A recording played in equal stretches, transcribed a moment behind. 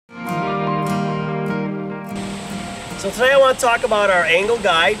So today I want to talk about our angle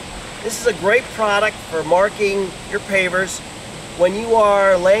guide. This is a great product for marking your pavers when you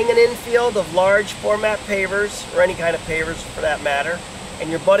are laying an infield of large format pavers, or any kind of pavers for that matter, and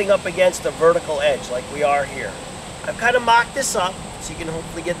you're butting up against a vertical edge like we are here. I've kind of mocked this up so you can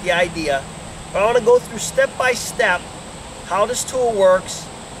hopefully get the idea, but I want to go through step by step how this tool works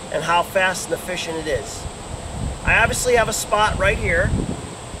and how fast and efficient it is. I obviously have a spot right here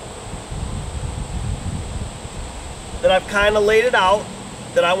that I've kind of laid it out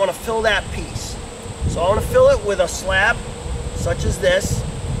that I want to fill that piece. So I want to fill it with a slab such as this.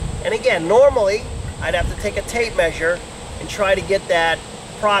 And again, normally I'd have to take a tape measure and try to get that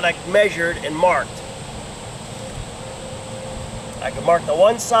product measured and marked. I can mark the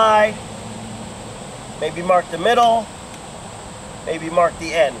one side, maybe mark the middle, maybe mark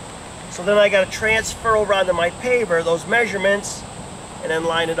the end. So then I got to transfer over onto my paver those measurements and then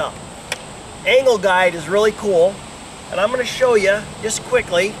line it up. Angle guide is really cool. And I'm going to show you just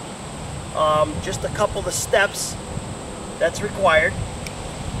quickly just a couple of the steps that's required.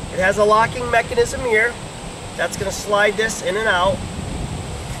 It has a locking mechanism here that's going to slide this in and out.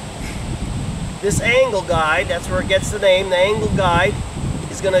 This angle guide, that's where it gets the name, the angle guide,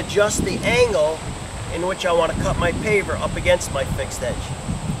 is going to adjust the angle in which I want to cut my paver up against my fixed edge.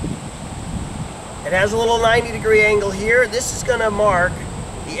 It has a little 90-degree angle here. This is going to mark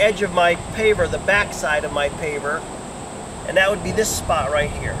the edge of my paver, the back side of my paver, and that would be this spot right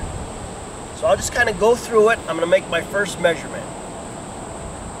here. So I'll just kind of go through it. I'm going to make my first measurement.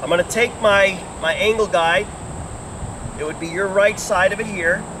 I'm going to take my angle guide. It would be your right side of it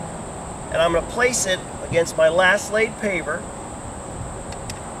here. And I'm going to place it against my last laid paver.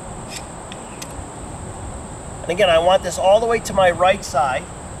 And again, I want this all the way to my right side.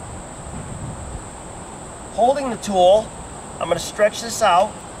 Holding the tool, I'm going to stretch this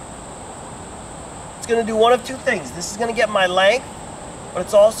out. It's going to do one of two things. This is going to get my length, but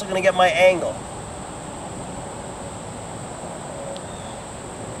it's also going to get my angle.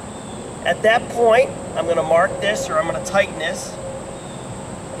 At that point, I'm going to mark this, or I'm going to tighten this.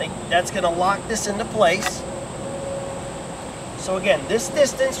 That's going to lock this into place. So again, this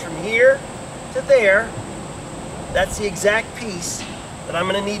distance from here to there, that's the exact piece that I'm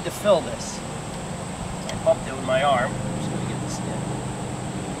going to need to fill this. I bumped it with my arm.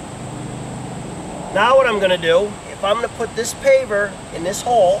 Now what I'm going to do, if I'm going to put this paver in this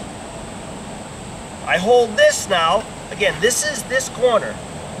hole, I hold this now. Again, this is this corner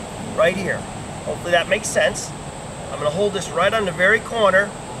right here. Hopefully that makes sense. I'm going to hold this right on the very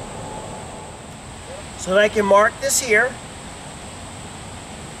corner so that I can mark this here.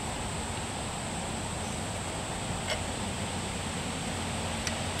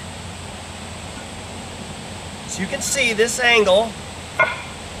 So you can see this angle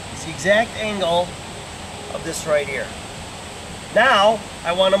is the exact angle of this right here. Now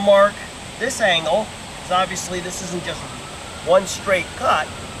I want to mark this angle, because obviously this isn't just one straight cut,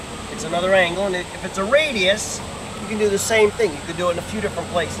 it's another angle, and if it's a radius, you can do the same thing. You could do it in a few different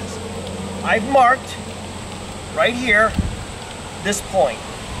places. I've marked right here this point.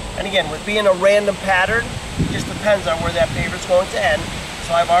 And again, with being a random pattern, it just depends on where that paver is going to end.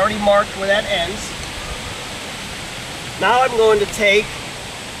 So I've already marked where that ends. Now I'm going to take,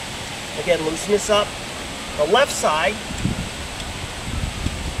 again, loosen this up, the left side.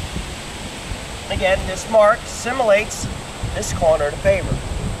 Again, this mark simulates this corner of the paver.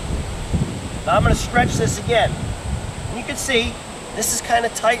 Now I'm going to stretch this again. And you can see this is kind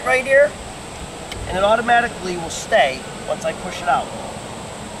of tight right here, and it automatically will stay once I push it out.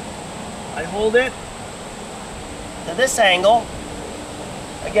 I hold it to this angle.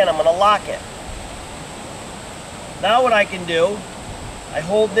 Again, I'm going to lock it. Now what I can do, I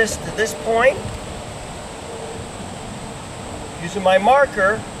hold this to this point. Using my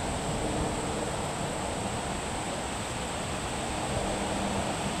marker,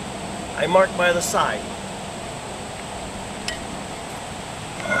 I mark my other side.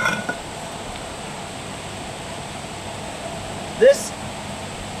 This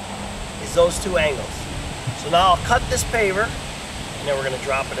is those two angles. So now I'll cut this paver, and then we're going to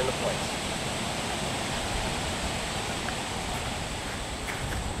drop it into place.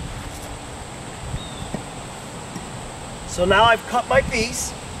 So now I've cut my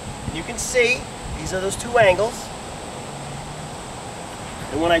piece, and you can see these are those two angles.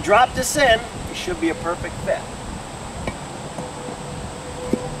 And when I drop this in, it should be a perfect fit.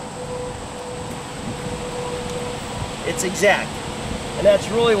 It's exact. And that's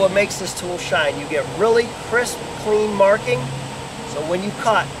really what makes this tool shine. You get really crisp, clean marking. So when you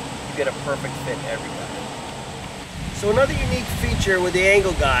cut, you get a perfect fit every time. So another unique feature with the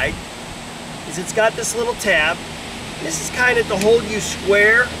angle guide is it's got this little tab This is kind of to hold you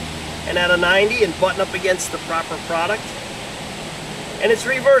square and at a 90 and button up against the proper product. And it's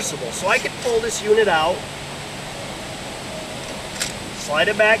reversible, so I could pull this unit out, slide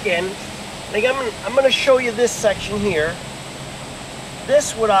it back in. And again, I'm going to show you this section here.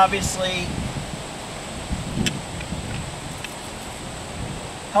 This would obviously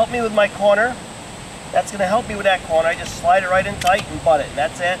help me with my corner. That's going to help me with that corner. I just slide it right in tight and butt it, and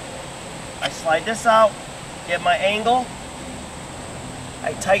that's it. I slide this out, get my angle,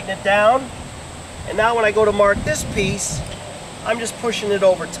 I tighten it down, and now when I go to mark this piece, I'm just pushing it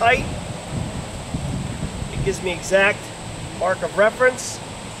over tight. It gives me exact mark of reference.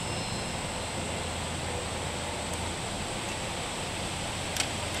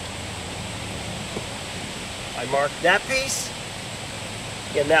 I mark that piece,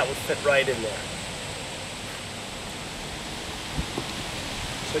 and that would fit right in there.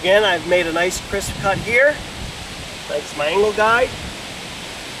 So again, I've made a nice crisp cut here, thanks to my angle guide.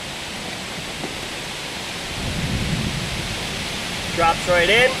 Drops right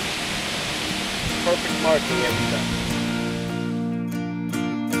in, perfect marking every time.